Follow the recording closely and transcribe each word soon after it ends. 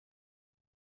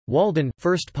Walden,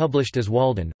 first published as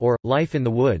Walden, or, Life in the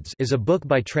Woods, is a book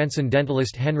by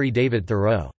transcendentalist Henry David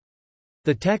Thoreau.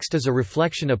 The text is a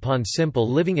reflection upon simple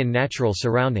living in natural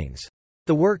surroundings.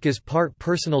 The work is part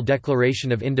personal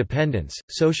declaration of independence,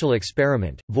 social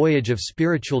experiment, voyage of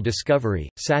spiritual discovery,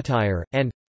 satire,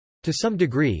 and—to some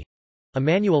degree, a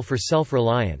manual for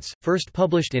self-reliance. First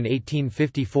published in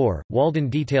 1854, Walden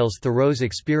details Thoreau's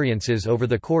experiences over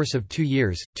the course of 2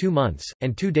 years, 2 months,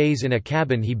 and 2 days in a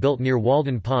cabin he built near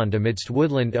Walden Pond amidst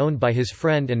woodland owned by his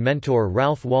friend and mentor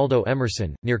Ralph Waldo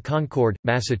Emerson, near Concord,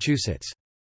 Massachusetts.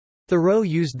 Thoreau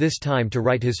used this time to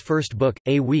write his first book,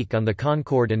 A Week on the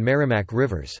Concord and Merrimack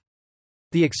Rivers.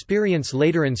 The experience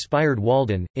later inspired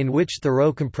Walden, in which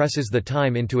Thoreau compresses the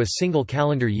time into a single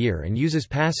calendar year and uses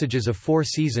passages of 4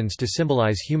 seasons to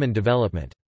symbolize human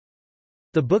development.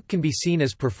 The book can be seen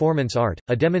as performance art,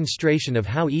 a demonstration of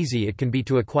how easy it can be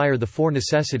to acquire the 4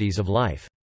 necessities of life.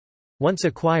 Once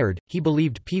acquired, he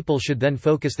believed people should then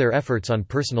focus their efforts on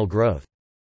personal growth.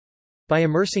 By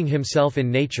immersing himself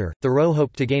in nature, Thoreau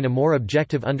hoped to gain a more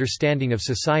objective understanding of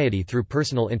society through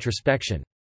personal introspection.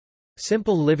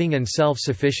 Simple living and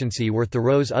self-sufficiency were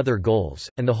Thoreau's other goals,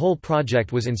 and the whole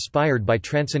project was inspired by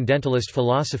transcendentalist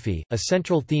philosophy, a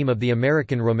central theme of the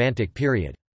American Romantic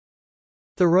period.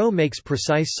 Thoreau makes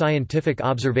precise scientific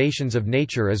observations of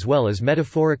nature as well as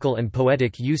metaphorical and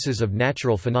poetic uses of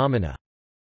natural phenomena.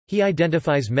 He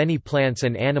identifies many plants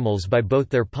and animals by both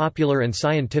their popular and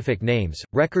scientific names,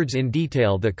 records in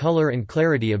detail the color and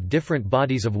clarity of different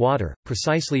bodies of water,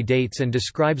 precisely dates and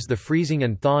describes the freezing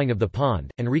and thawing of the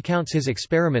pond, and recounts his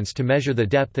experiments to measure the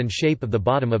depth and shape of the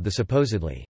bottom of the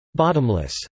supposedly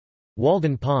bottomless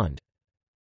Walden Pond.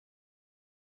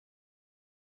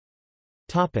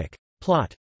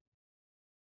 Plot.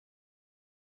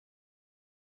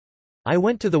 I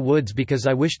went to the woods because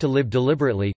I wished to live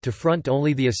deliberately, to front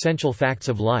only the essential facts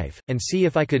of life, and see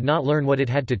if I could not learn what it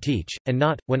had to teach, and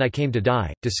not, when I came to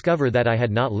die, discover that I had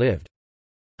not lived.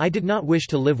 I did not wish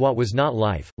to live what was not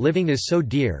life, living is so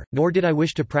dear, nor did I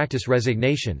wish to practice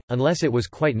resignation, unless it was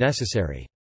quite necessary.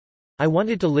 I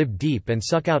wanted to live deep and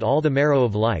suck out all the marrow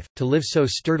of life, to live so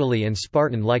sturdily and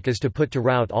Spartan-like as to put to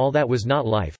rout all that was not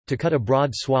life, to cut a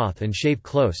broad swath and shave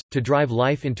close, to drive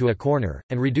life into a corner,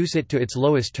 and reduce it to its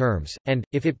lowest terms, and,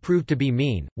 if it proved to be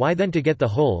mean, why then to get the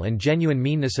whole and genuine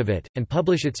meanness of it, and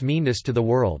publish its meanness to the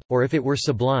world, or if it were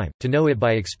sublime, to know it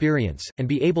by experience, and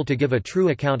be able to give a true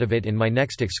account of it in my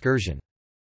next excursion.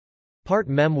 Part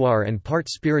memoir and part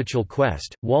spiritual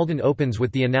quest, Walden opens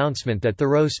with the announcement that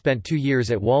Thoreau spent 2 years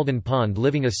at Walden Pond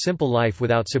living a simple life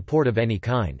without support of any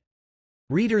kind.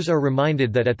 Readers are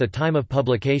reminded that at the time of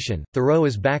publication, Thoreau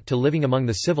is back to living among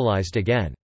the civilized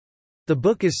again. The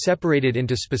book is separated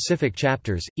into specific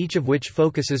chapters, each of which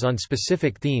focuses on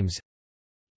specific themes.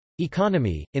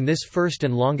 Economy. In this first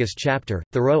and longest chapter,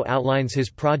 Thoreau outlines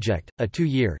his project, a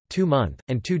 2-year, 2-month,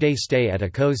 and 2-day stay at a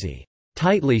cozy,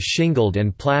 tightly shingled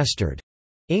and plastered,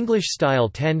 English-style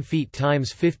 10 feet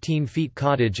x 15 feet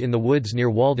cottage in the woods near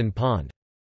Walden Pond.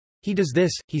 He does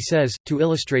this, he says, to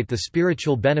illustrate the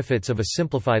spiritual benefits of a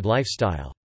simplified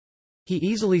lifestyle. He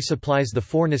easily supplies the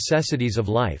 4 necessities of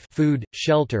life: food,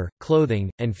 shelter,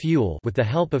 clothing, and fuel, with the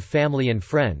help of family and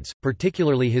friends,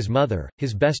 particularly his mother,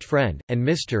 his best friend, and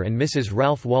Mr. and Mrs.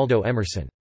 Ralph Waldo Emerson.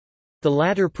 The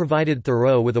latter provided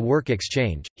Thoreau with a work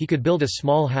exchange. He could build a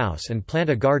small house and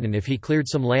plant a garden if he cleared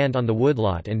some land on the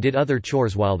woodlot and did other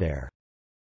chores while there.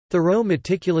 Thoreau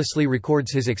meticulously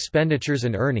records his expenditures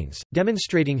and earnings,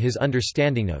 demonstrating his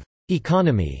understanding of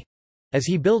economy as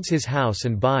he builds his house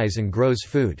and buys and grows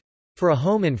food. For a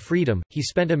home in freedom, he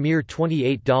spent a mere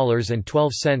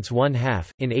 $28.12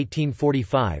 one-half, in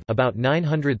 1845, about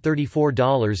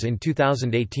 $934 in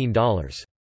 2018 dollars.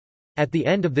 At the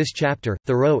end of this chapter,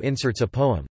 Thoreau inserts a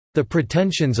poem, The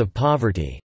Pretensions of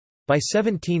Poverty, by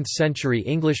 17th-century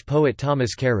English poet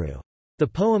Thomas Carew. The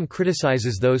poem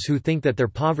criticizes those who think that their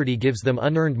poverty gives them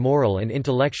unearned moral and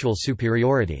intellectual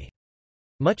superiority.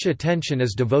 Much attention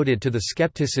is devoted to the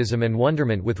skepticism and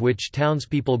wonderment with which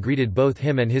townspeople greeted both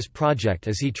him and his project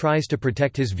as he tries to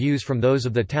protect his views from those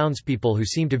of the townspeople who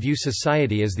seem to view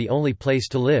society as the only place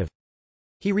to live.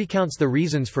 He recounts the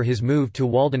reasons for his move to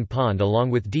Walden Pond along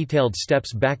with detailed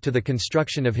steps back to the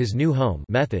construction of his new home,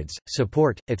 methods,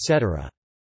 support, etc.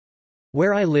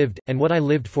 Where I lived, and what I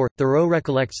lived for. Thoreau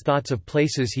recollects thoughts of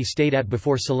places he stayed at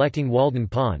before selecting Walden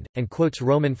Pond, and quotes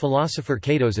Roman philosopher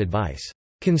Cato's advice,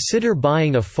 "Consider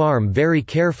buying a farm very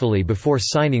carefully before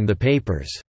signing the papers."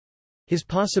 His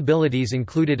possibilities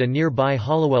included a nearby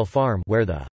Hollowell farm where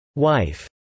the wife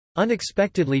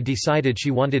unexpectedly decided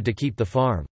she wanted to keep the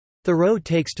farm. Thoreau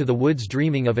takes to the woods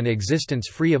dreaming of an existence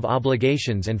free of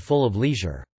obligations and full of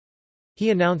leisure. He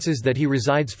announces that he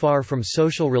resides far from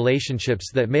social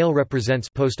relationships that Mail represents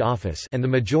post office, and the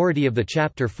majority of the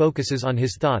chapter focuses on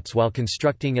his thoughts while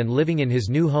constructing and living in his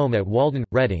new home at Walden,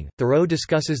 Reading. Thoreau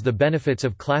discusses the benefits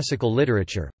of classical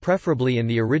literature, preferably in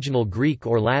the original Greek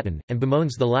or Latin, and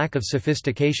bemoans the lack of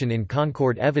sophistication in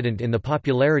Concord evident in the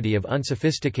popularity of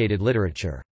unsophisticated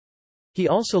literature. He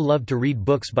also loved to read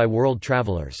books by world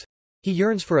travelers. He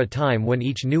yearns for a time when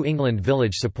each New England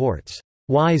village supports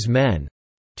wise men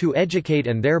to educate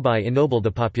and thereby ennoble the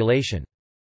population.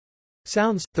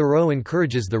 Sounds. Thoreau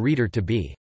encourages the reader to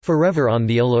be forever on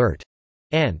the alert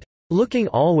and looking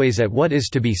always at what is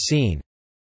to be seen.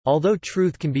 Although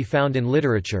truth can be found in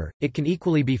literature, it can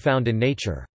equally be found in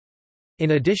nature.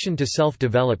 In addition to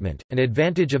self-development, an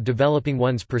advantage of developing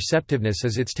one's perceptiveness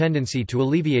is its tendency to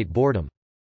alleviate boredom.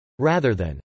 Rather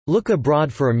than look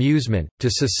abroad for amusement, to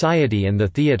society and the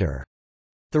theatre.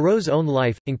 Thoreau's own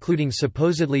life, including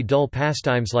supposedly dull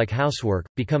pastimes like housework,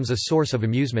 becomes a source of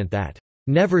amusement that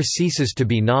never ceases to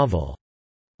be novel.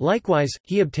 Likewise,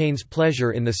 he obtains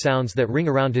pleasure in the sounds that ring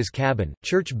around his cabin: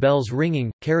 church bells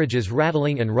ringing, carriages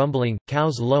rattling and rumbling,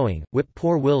 cows lowing,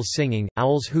 whip-poor-wills singing,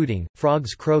 owls hooting,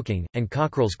 frogs croaking, and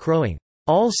cockerels crowing,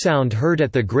 all sound heard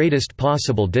at the greatest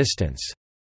possible distance,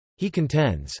 he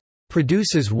contends,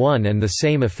 produces one and the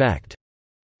same effect,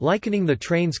 likening the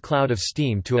train's cloud of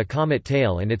steam to a comet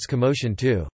tail and its commotion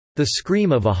to the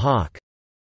scream of a hawk.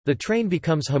 The train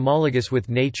becomes homologous with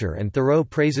nature, and Thoreau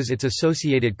praises its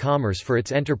associated commerce for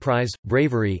its enterprise,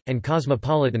 bravery, and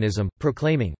cosmopolitanism,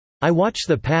 proclaiming, "I watch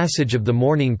the passage of the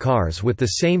morning cars with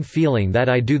the same feeling that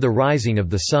I do the rising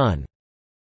of the sun."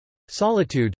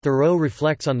 Solitude. Thoreau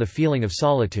reflects on the feeling of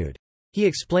solitude. He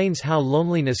explains how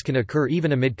loneliness can occur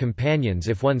even amid companions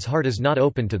if one's heart is not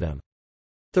open to them.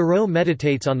 Thoreau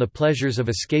meditates on the pleasures of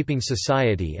escaping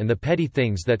society and the petty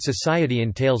things that society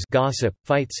entails: gossip,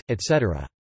 fights, etc.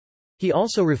 He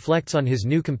also reflects on his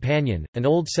new companion, an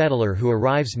old settler who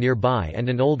arrives nearby, and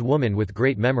an old woman with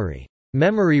great memory.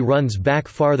 Memory runs back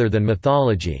farther than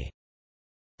mythology.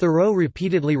 Thoreau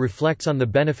repeatedly reflects on the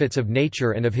benefits of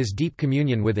nature and of his deep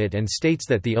communion with it, and states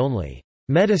that the only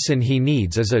medicine he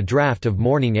needs is a draught of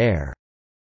morning air.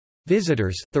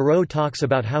 Visitors. Thoreau talks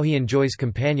about how he enjoys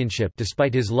companionship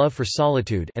despite his love for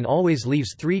solitude, and always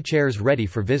leaves 3 chairs ready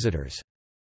for visitors.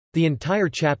 The entire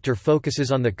chapter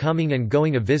focuses on the coming and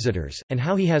going of visitors, and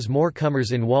how he has more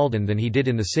comers in Walden than he did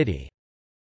in the city.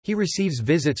 He receives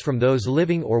visits from those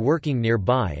living or working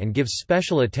nearby and gives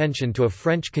special attention to a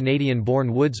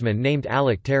French-Canadian-born woodsman named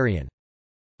Alec Terrien.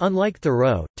 Unlike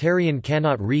Thoreau, Terrien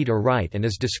cannot read or write and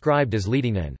is described as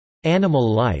leading an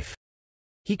animal life.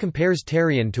 He compares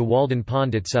Terrien to Walden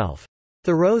Pond itself.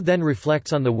 Thoreau then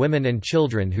reflects on the women and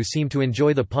children who seem to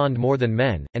enjoy the pond more than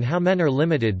men, and how men are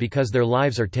limited because their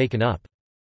lives are taken up.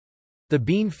 The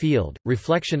Bean Field.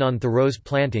 Reflection on Thoreau's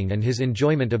planting and his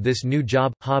enjoyment of this new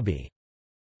hobby.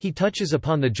 He touches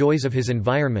upon the joys of his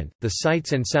environment, the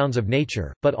sights and sounds of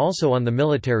nature, but also on the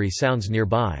military sounds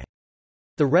nearby.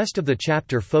 The rest of the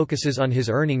chapter focuses on his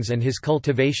earnings and his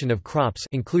cultivation of crops,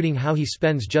 including how he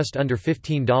spends just under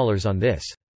 $15 on this.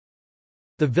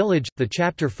 The Village. The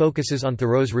chapter focuses on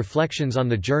Thoreau's reflections on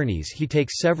the journeys he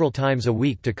takes several times a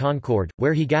week to Concord,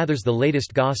 where he gathers the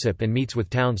latest gossip and meets with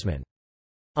townsmen.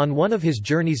 On one of his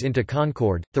journeys into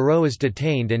Concord, Thoreau is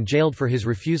detained and jailed for his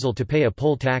refusal to pay a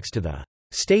poll tax to the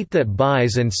state that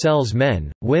buys and sells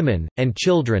men, women, and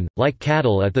children, like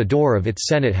cattle at the door of its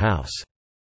Senate House.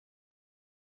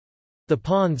 The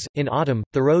Ponds. In autumn,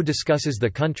 Thoreau discusses the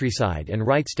countryside and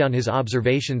writes down his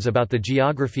observations about the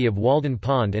geography of Walden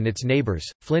Pond and its neighbors,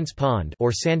 Flint's Pond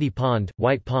or Sandy Pond,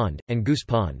 White Pond, and Goose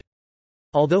Pond.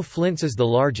 Although Flint's is the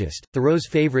largest, Thoreau's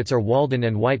favorites are Walden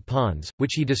and White Ponds,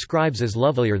 which he describes as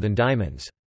lovelier than diamonds.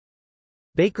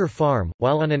 Baker Farm.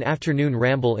 While on an afternoon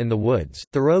ramble in the woods,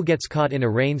 Thoreau gets caught in a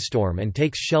rainstorm and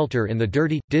takes shelter in the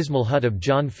dirty, dismal hut of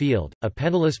John Field, a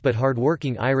penniless but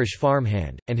hard-working Irish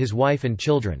farmhand, and his wife and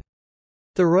children.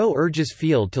 Thoreau urges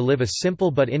Field to live a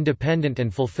simple but independent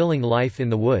and fulfilling life in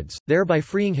the woods, thereby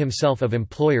freeing himself of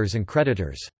employers and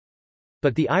creditors.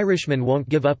 But the Irishman won't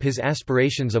give up his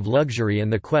aspirations of luxury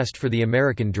and the quest for the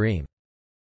American dream.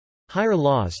 Higher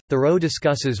laws. Thoreau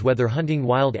discusses whether hunting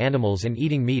wild animals and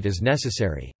eating meat is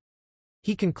necessary.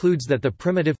 He concludes that the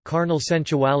primitive, carnal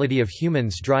sensuality of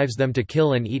humans drives them to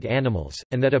kill and eat animals,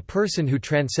 and that a person who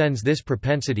transcends this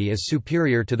propensity is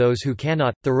superior to those who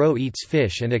cannot. Thoreau eats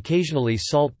fish and occasionally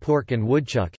salt pork and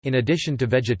woodchuck. In addition to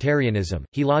vegetarianism,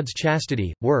 he lauds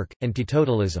chastity, work, and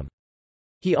teetotalism.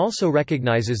 He also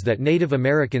recognizes that Native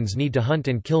Americans need to hunt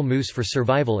and kill moose for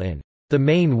survival in the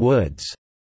Maine woods,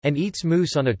 and eats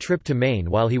moose on a trip to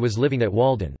Maine while he was living at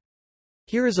Walden.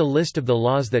 Here is a list of the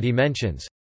laws that he mentions.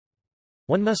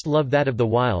 One must love that of the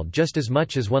wild just as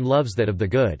much as one loves that of the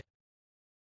good.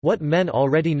 What men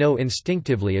already know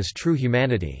instinctively is true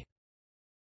humanity.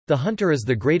 The hunter is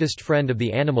the greatest friend of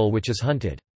the animal which is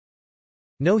hunted.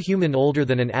 No human older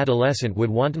than an adolescent would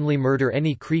wantonly murder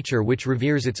any creature which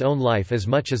reveres its own life as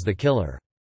much as the killer.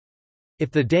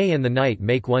 If the day and the night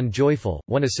make one joyful,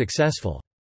 one is successful.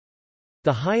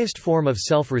 The highest form of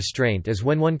self-restraint is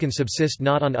when one can subsist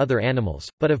not on other animals,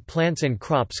 but of plants and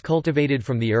crops cultivated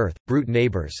from the earth. Brute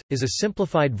Neighbors is a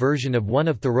simplified version of one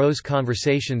of Thoreau's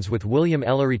conversations with William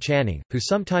Ellery Channing, who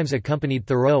sometimes accompanied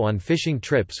Thoreau on fishing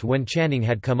trips when Channing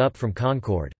had come up from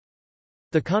Concord.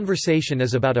 The conversation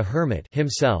is about a hermit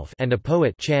himself and a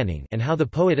poet Channing, and how the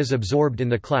poet is absorbed in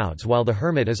the clouds while the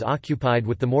hermit is occupied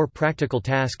with the more practical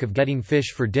task of getting fish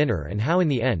for dinner, and how in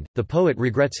the end, the poet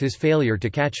regrets his failure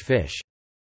to catch fish.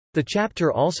 The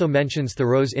chapter also mentions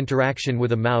Thoreau's interaction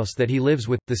with a mouse that he lives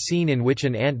with, the scene in which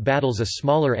an ant battles a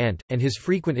smaller ant, and his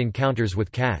frequent encounters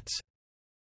with cats.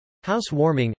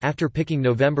 Housewarming. After picking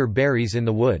November berries in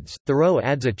the woods, Thoreau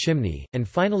adds a chimney, and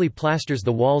finally plasters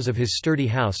the walls of his sturdy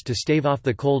house to stave off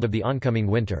the cold of the oncoming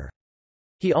winter.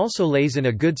 He also lays in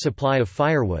a good supply of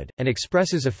firewood, and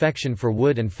expresses affection for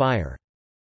wood and fire.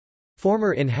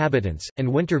 Former inhabitants,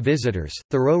 and winter visitors.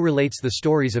 Thoreau relates the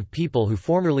stories of people who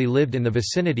formerly lived in the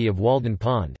vicinity of Walden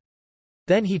Pond.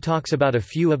 Then he talks about a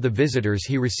few of the visitors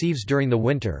he receives during the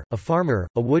winter, a farmer,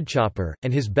 a woodchopper,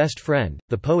 and his best friend,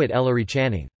 the poet Ellery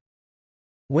Channing.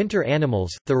 Winter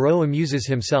animals. Thoreau amuses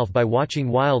himself by watching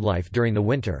wildlife during the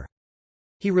winter.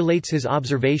 He relates his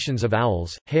observations of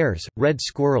owls, hares, red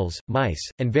squirrels, mice,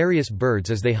 and various birds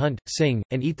as they hunt, sing,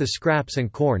 and eat the scraps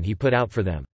and corn he put out for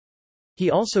them. He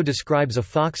also describes a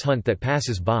fox hunt that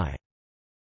passes by.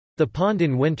 The pond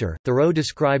in winter. Thoreau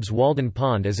describes Walden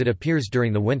Pond as it appears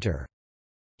during the winter.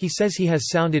 He says he has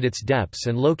sounded its depths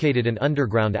and located an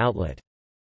underground outlet.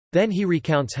 Then he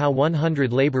recounts how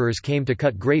 100 laborers came to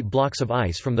cut great blocks of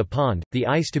ice from the pond, the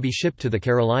ice to be shipped to the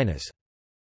Carolinas.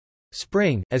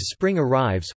 Spring. As spring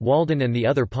arrives, Walden and the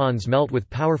other ponds melt with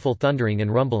powerful thundering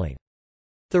and rumbling.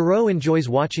 Thoreau enjoys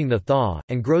watching the thaw,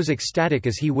 and grows ecstatic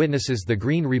as he witnesses the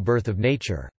green rebirth of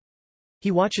nature.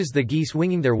 He watches the geese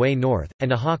winging their way north,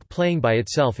 and a hawk playing by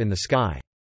itself in the sky.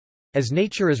 As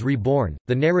nature is reborn,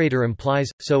 the narrator implies,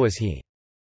 so is he.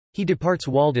 He departs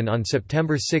Walden on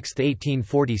September 6,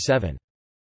 1847.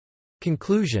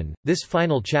 Conclusion. This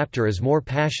final chapter is more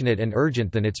passionate and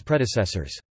urgent than its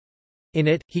predecessors. In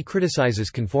it, he criticizes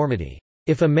conformity.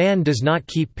 If a man does not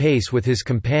keep pace with his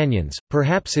companions,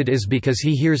 perhaps it is because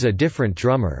he hears a different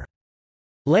drummer.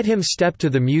 Let him step to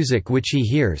the music which he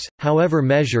hears, however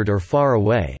measured or far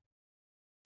away.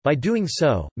 By doing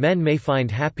so, men may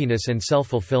find happiness and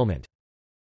self-fulfillment.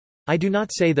 I do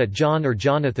not say that John or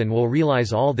Jonathan will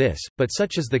realize all this, but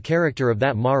such is the character of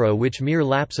that morrow which mere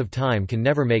lapse of time can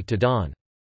never make to dawn.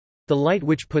 The light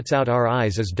which puts out our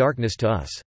eyes is darkness to us.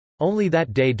 Only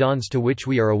that day dawns to which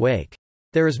we are awake.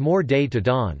 There is more day to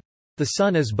dawn. The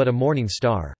sun is but a morning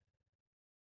star.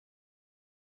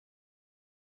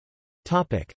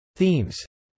 Themes.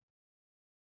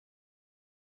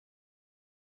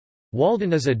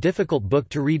 Walden is a difficult book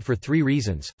to read for three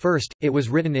reasons. First, it was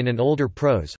written in an older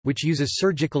prose, which uses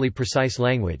surgically precise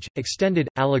language, extended,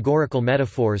 allegorical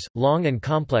metaphors, long and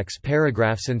complex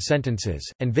paragraphs and sentences,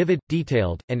 and vivid,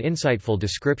 detailed, and insightful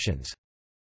descriptions.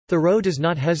 Thoreau does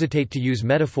not hesitate to use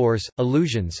metaphors,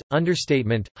 allusions,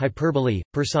 understatement, hyperbole,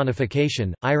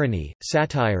 personification, irony,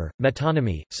 satire,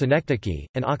 metonymy, synecdoche,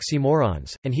 and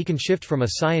oxymorons, and he can shift from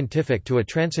a scientific to a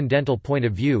transcendental point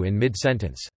of view in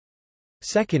mid-sentence.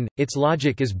 Second, its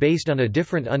logic is based on a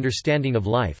different understanding of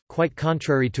life, quite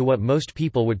contrary to what most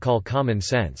people would call common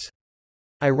sense.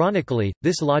 Ironically,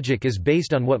 this logic is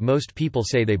based on what most people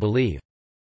say they believe.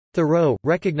 Thoreau,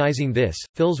 recognizing this,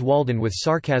 fills Walden with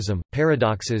sarcasm,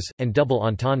 paradoxes, and double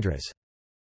entendres.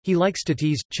 He likes to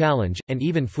tease, challenge, and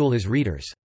even fool his readers.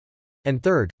 And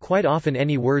third, quite often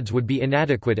any words would be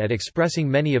inadequate at expressing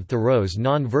many of Thoreau's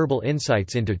non-verbal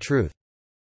insights into truth.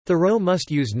 Thoreau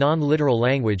must use non-literal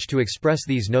language to express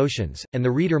these notions, and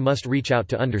the reader must reach out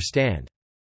to understand.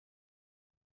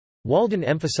 Walden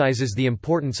emphasizes the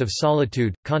importance of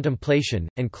solitude, contemplation,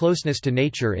 and closeness to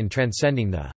nature in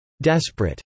transcending the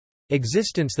desperate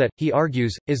existence that, he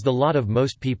argues, is the lot of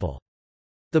most people.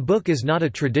 The book is not a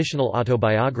traditional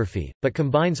autobiography, but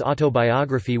combines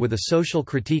autobiography with a social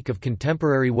critique of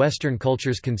contemporary Western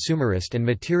culture's consumerist and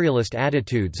materialist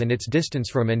attitudes and its distance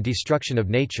from and destruction of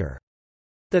nature.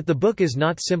 That the book is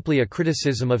not simply a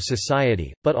criticism of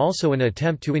society, but also an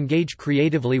attempt to engage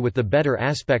creatively with the better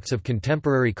aspects of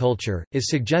contemporary culture, is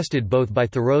suggested both by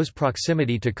Thoreau's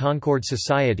proximity to Concord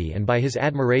society and by his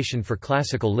admiration for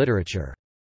classical literature.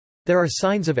 There are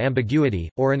signs of ambiguity,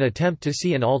 or an attempt to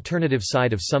see an alternative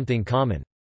side of something common.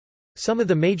 Some of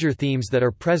the major themes that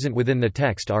are present within the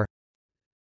text are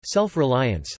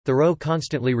self-reliance. Thoreau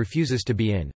constantly refuses to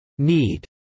be in need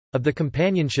of the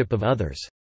companionship of others.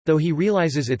 Though he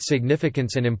realizes its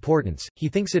significance and importance, he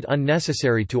thinks it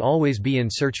unnecessary to always be in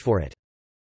search for it.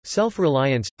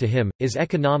 Self-reliance, to him, is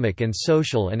economic and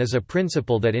social and is a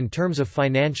principle that in terms of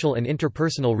financial and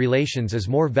interpersonal relations is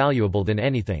more valuable than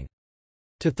anything.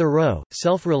 To Thoreau,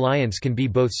 self-reliance can be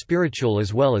both spiritual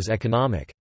as well as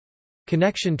economic.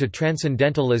 Connection to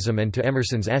transcendentalism and to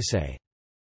Emerson's essay.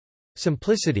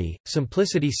 Simplicity.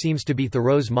 Simplicity seems to be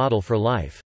Thoreau's model for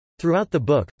life. Throughout the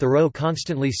book, Thoreau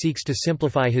constantly seeks to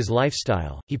simplify his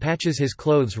lifestyle. He patches his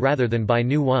clothes rather than buy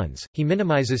new ones, he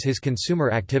minimizes his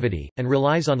consumer activity, and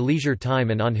relies on leisure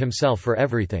time and on himself for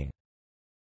everything.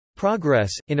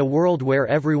 Progress. In a world where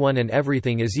everyone and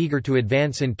everything is eager to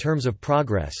advance in terms of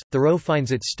progress, Thoreau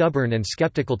finds it stubborn and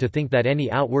skeptical to think that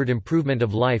any outward improvement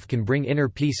of life can bring inner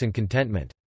peace and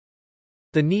contentment.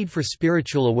 The need for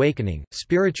spiritual awakening.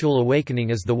 Spiritual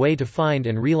awakening is the way to find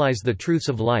and realize the truths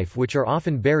of life which are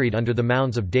often buried under the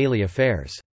mounds of daily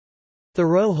affairs.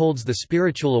 Thoreau holds the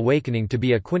spiritual awakening to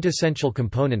be a quintessential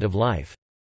component of life.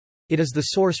 It is the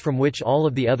source from which all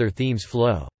of the other themes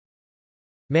flow.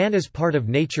 Man is part of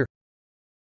nature.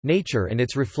 Nature and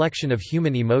its reflection of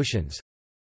human emotions.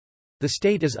 The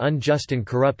state is unjust and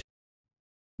corrupt.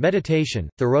 Meditation.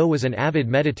 Thoreau was an avid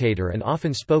meditator and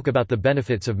often spoke about the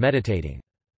benefits of meditating.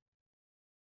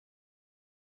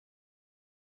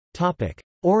 Topic: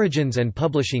 Origins and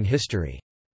publishing history.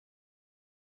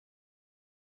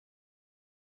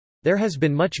 There has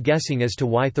been much guessing as to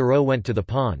why Thoreau went to the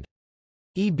pond.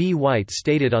 E. B. White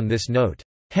stated on this note,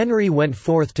 "Henry went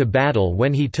forth to battle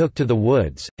when he took to the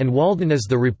woods, and Walden is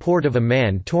the report of a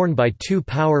man torn by two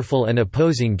powerful and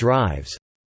opposing drives,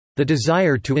 the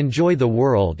desire to enjoy the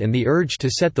world and the urge to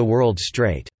set the world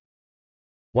straight."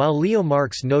 While Leo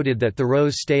Marx noted that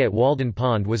Thoreau's stay at Walden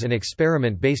Pond was an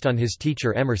experiment based on his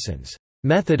teacher Emerson's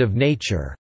method of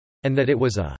nature, and that it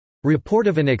was a report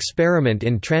of an experiment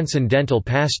in transcendental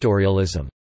pastoralism.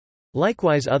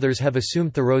 Likewise, others have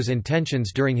assumed Thoreau's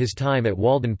intentions during his time at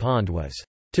Walden Pond was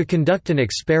to conduct an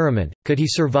experiment. Could he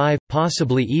survive,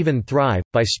 possibly even thrive,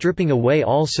 by stripping away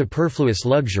all superfluous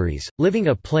luxuries, living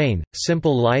a plain,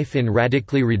 simple life in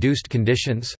radically reduced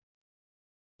conditions?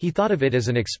 He thought of it as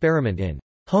an experiment in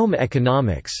home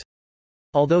economics.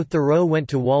 Although Thoreau went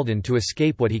to Walden to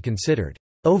escape what he considered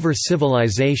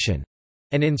over-civilization,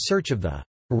 and in search of the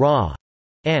raw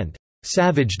and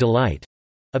savage delight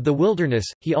of the wilderness,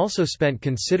 he also spent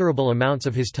considerable amounts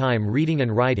of his time reading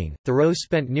and writing. Thoreau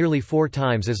spent nearly 4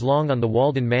 times as long on the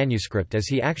Walden manuscript as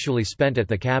he actually spent at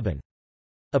the cabin.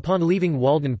 Upon leaving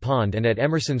Walden Pond and at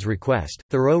Emerson's request,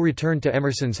 Thoreau returned to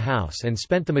Emerson's house and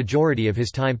spent the majority of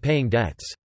his time paying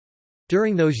debts.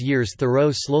 During those years,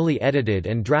 Thoreau slowly edited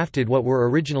and drafted what were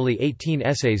originally 18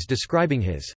 essays describing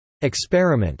his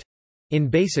experiment in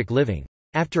basic living.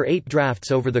 After 8 drafts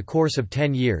over the course of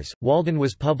 10 years, Walden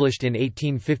was published in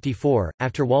 1854.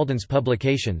 After Walden's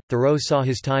publication, Thoreau saw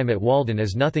his time at Walden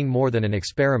as nothing more than an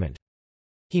experiment.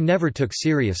 He never took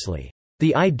seriously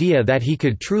the idea that he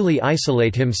could truly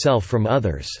isolate himself from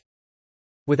others.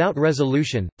 Without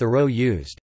resolution, Thoreau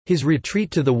used his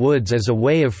retreat to the woods as a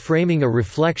way of framing a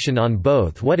reflection on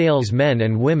both what ails men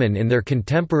and women in their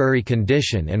contemporary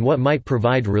condition and what might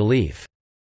provide relief.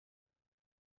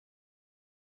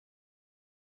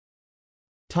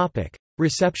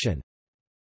 Reception.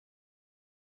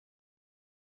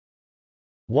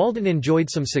 Walden enjoyed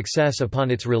some success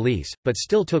upon its release, but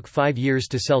still took 5 years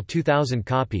to sell 2,000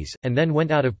 copies, and then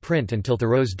went out of print until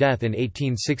Thoreau's death in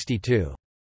 1862.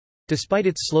 Despite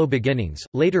its slow beginnings,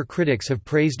 later critics have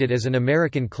praised it as an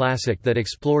American classic that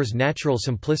explores natural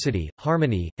simplicity,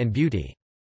 harmony, and beauty.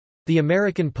 The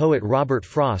American poet Robert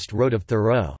Frost wrote of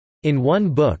Thoreau, "In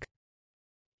one book,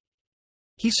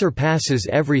 he surpasses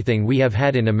everything we have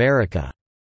had in America."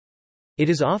 It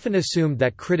is often assumed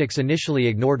that critics initially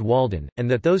ignored Walden, and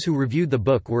that those who reviewed the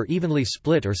book were evenly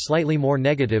split or slightly more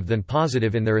negative than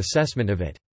positive in their assessment of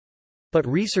it. But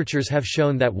researchers have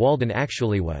shown that Walden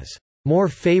actually was more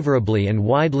favorably and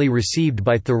widely received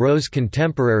by Thoreau's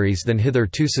contemporaries than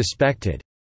hitherto suspected.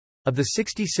 Of the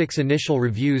 66 initial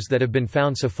reviews that have been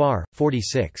found so far,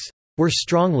 46 were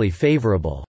strongly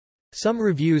favorable. Some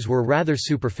reviews were rather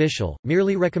superficial,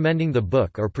 merely recommending the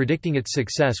book or predicting its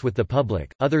success with the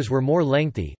public. Others were more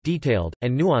lengthy, detailed,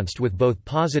 and nuanced with both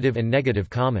positive and negative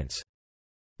comments.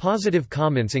 Positive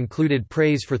comments included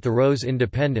praise for Thoreau's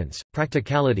independence,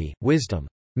 practicality, wisdom,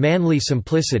 manly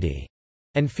simplicity,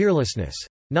 and fearlessness.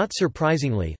 Not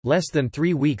surprisingly, less than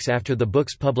 3 weeks after the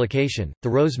book's publication,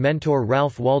 Thoreau's mentor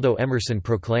Ralph Waldo Emerson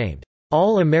proclaimed,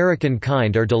 "All American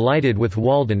kind are delighted with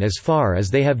Walden as far as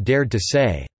they have dared to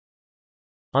say."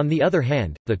 On the other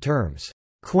hand, the terms,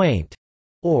 "quaint"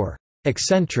 or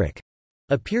 "eccentric"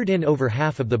 appeared in over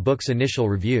half of the book's initial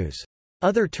reviews.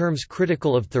 Other terms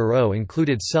critical of Thoreau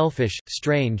included selfish,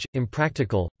 strange,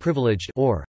 impractical, privileged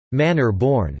or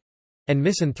manner-born, and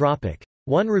misanthropic.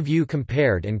 One review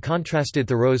compared and contrasted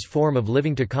Thoreau's form of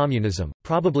living to communism,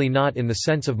 probably not in the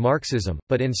sense of Marxism,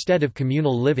 but instead of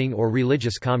communal living or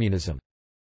religious communism.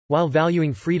 While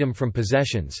valuing freedom from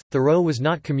possessions, Thoreau was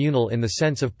not communal in the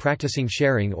sense of practicing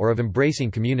sharing or of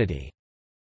embracing community.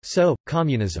 So,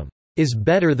 communism is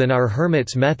better than our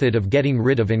hermit's method of getting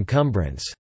rid of encumbrance,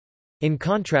 in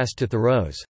contrast to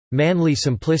Thoreau's manly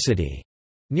simplicity.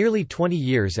 Nearly 20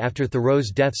 years after Thoreau's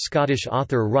death, Scottish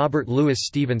author Robert Louis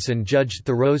Stevenson judged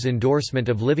Thoreau's endorsement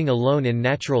of living alone in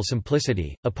natural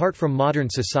simplicity, apart from modern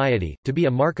society, to be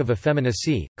a mark of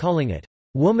effeminacy, calling it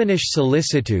womanish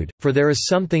solicitude, for there is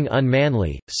something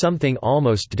unmanly, something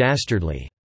almost dastardly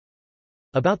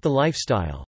about the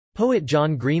lifestyle. Poet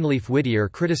John Greenleaf Whittier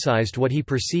criticized what he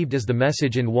perceived as the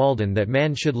message in Walden that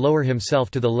man should lower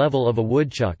himself to the level of a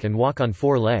woodchuck and walk on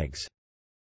 4 legs.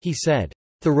 He said,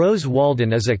 "Thoreau's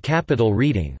Walden is a capital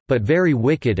reading, but very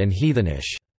wicked and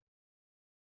heathenish.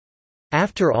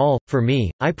 After all, for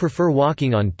me, I prefer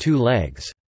walking on 2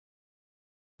 legs."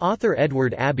 Author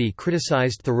Edward Abbey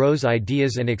criticized Thoreau's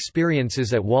ideas and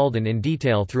experiences at Walden in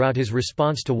detail throughout his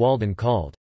response to Walden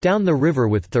called, "Down the River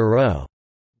with Thoreau."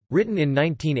 Written in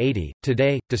 1980,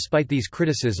 today, despite these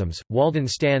criticisms, Walden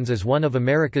stands as one of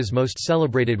America's most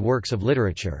celebrated works of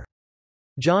literature.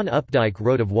 John Updike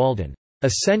wrote of Walden, "A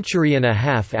century and a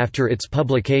half after its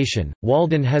publication,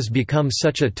 Walden has become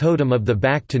such a totem of the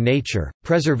back to nature,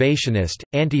 preservationist,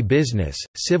 anti-business,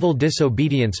 civil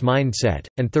disobedience mindset,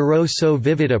 and Thoreau so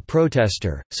vivid a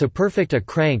protester, so perfect a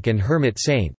crank and hermit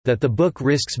saint, that the book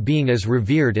risks being as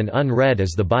revered and unread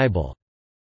as the Bible."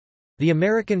 The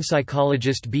American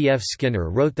psychologist B. F.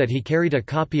 Skinner wrote that he carried a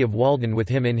copy of Walden with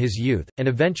him in his youth, and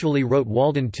eventually wrote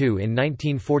Walden II in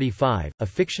 1945, a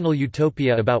fictional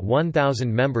utopia about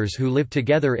 1,000 members who live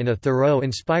together in a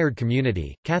Thoreau-inspired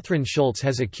community. Catherine Schultz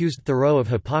has accused Thoreau of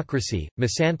hypocrisy,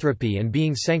 misanthropy, and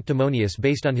being sanctimonious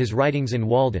based on his writings in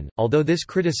Walden, although this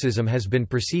criticism has been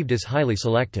perceived as highly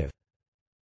selective.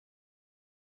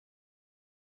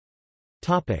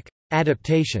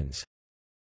 Adaptations.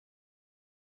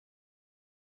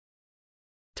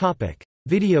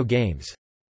 Video games.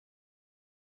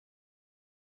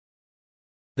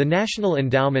 The National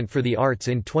Endowment for the Arts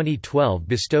in 2012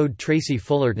 bestowed Tracy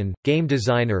Fullerton, game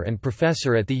designer and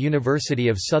professor at the University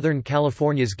of Southern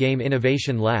California's Game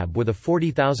Innovation Lab, with a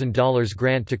 $40,000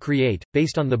 grant to create,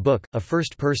 based on the book, a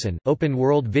first-person,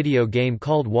 open-world video game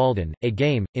called Walden, a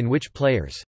game, in which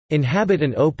players inhabit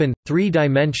an open,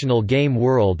 three-dimensional game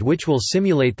world which will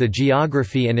simulate the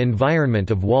geography and environment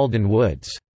of Walden Woods.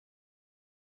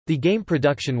 The game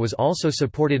production was also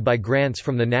supported by grants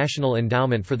from the National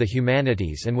Endowment for the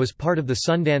Humanities and was part of the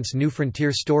Sundance New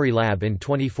Frontier Story Lab in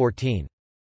 2014.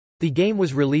 The game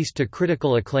was released to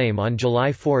critical acclaim on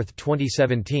July 4,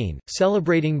 2017,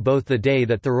 celebrating both the day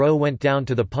that Thoreau went down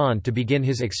to the pond to begin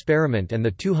his experiment and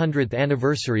the 200th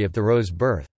anniversary of Thoreau's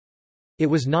birth. It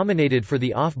was nominated for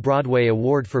the Off-Broadway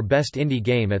Award for Best Indie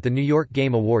Game at the New York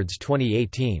Game Awards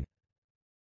 2018.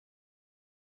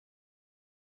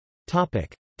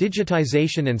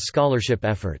 Digitization and scholarship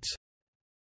efforts.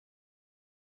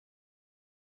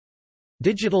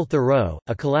 Digital Thoreau,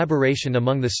 a collaboration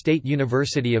among the State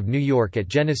University of New York at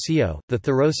Geneseo, the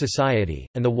Thoreau Society,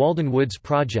 and the Walden Woods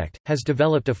Project, has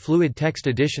developed a fluid text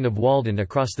edition of Walden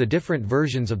across the different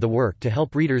versions of the work to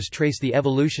help readers trace the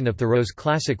evolution of Thoreau's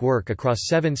classic work across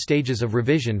 7 stages of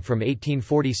revision from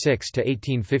 1846 to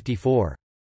 1854.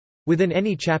 Within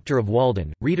any chapter of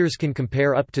Walden, readers can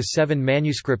compare up to 7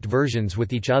 manuscript versions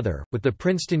with each other, with the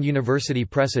Princeton University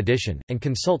Press edition, and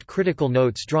consult critical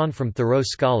notes drawn from Thoreau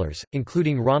scholars,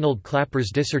 including Ronald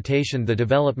Clapper's dissertation The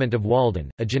Development of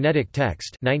Walden, a Genetic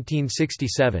Text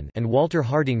 1967, and Walter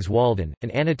Harding's Walden,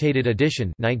 an annotated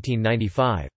edition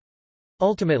 1995.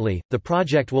 Ultimately, the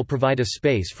project will provide a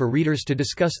space for readers to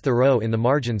discuss Thoreau in the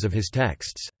margins of his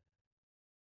texts.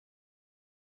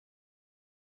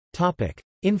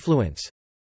 Influence.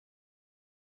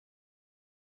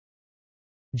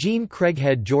 Jean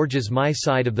Craighead George's My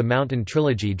Side of the Mountain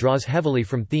trilogy draws heavily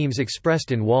from themes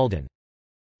expressed in Walden.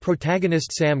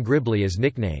 Protagonist Sam Gribley is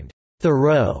nicknamed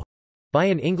Thoreau by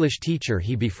an English teacher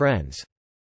he befriends.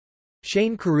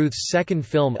 Shane Carruth's second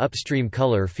film Upstream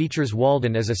Color features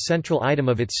Walden as a central item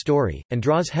of its story, and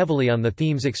draws heavily on the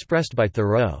themes expressed by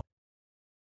Thoreau.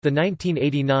 The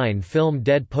 1989 film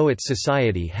Dead Poets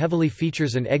Society heavily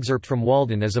features an excerpt from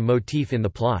Walden as a motif in the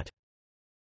plot.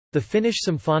 The Finnish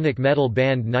symphonic metal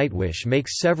band Nightwish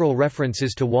makes several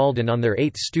references to Walden on their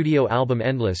 8th studio album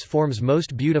Endless Forms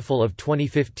Most Beautiful of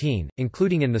 2015,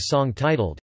 including in the song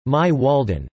titled, My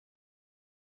Walden.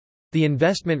 The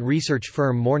investment research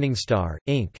firm Morningstar,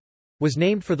 Inc. was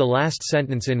named for the last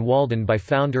sentence in Walden by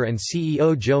founder and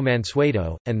CEO Joe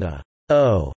Mansueto, and the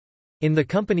O in the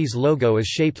company's logo is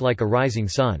shaped like a rising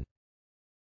sun.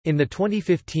 In the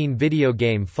 2015 video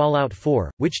game Fallout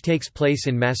 4, which takes place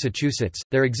in Massachusetts,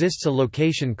 there exists a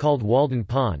location called Walden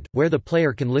Pond, where the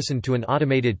player can listen to an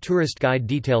automated tourist guide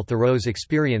detail Thoreau's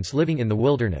experience living in the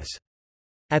wilderness.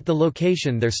 At the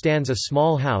location there stands a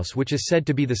small house which is said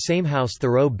to be the same house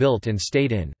Thoreau built and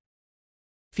stayed in.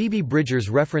 Phoebe Bridgers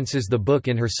references the book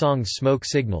in her song Smoke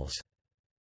Signals.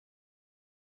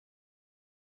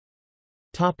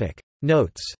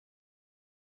 Notes.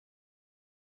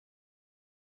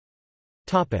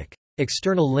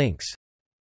 External links.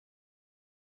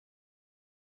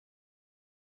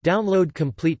 Download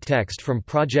complete text from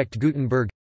Project Gutenberg.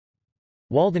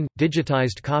 Walden –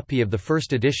 digitized copy of the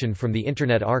first edition from the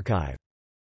Internet Archive.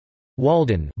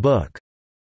 Walden book.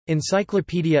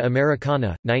 Encyclopaedia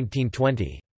Americana,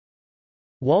 1920.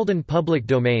 Walden public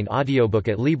domain audiobook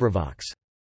at LibriVox.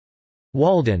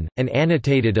 Walden, an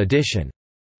annotated edition.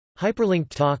 Hyperlinked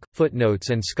talk, footnotes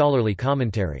and scholarly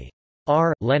commentary.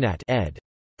 R. Lennart ed.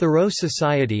 Thoreau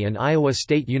Society and Iowa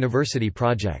State University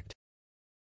Project.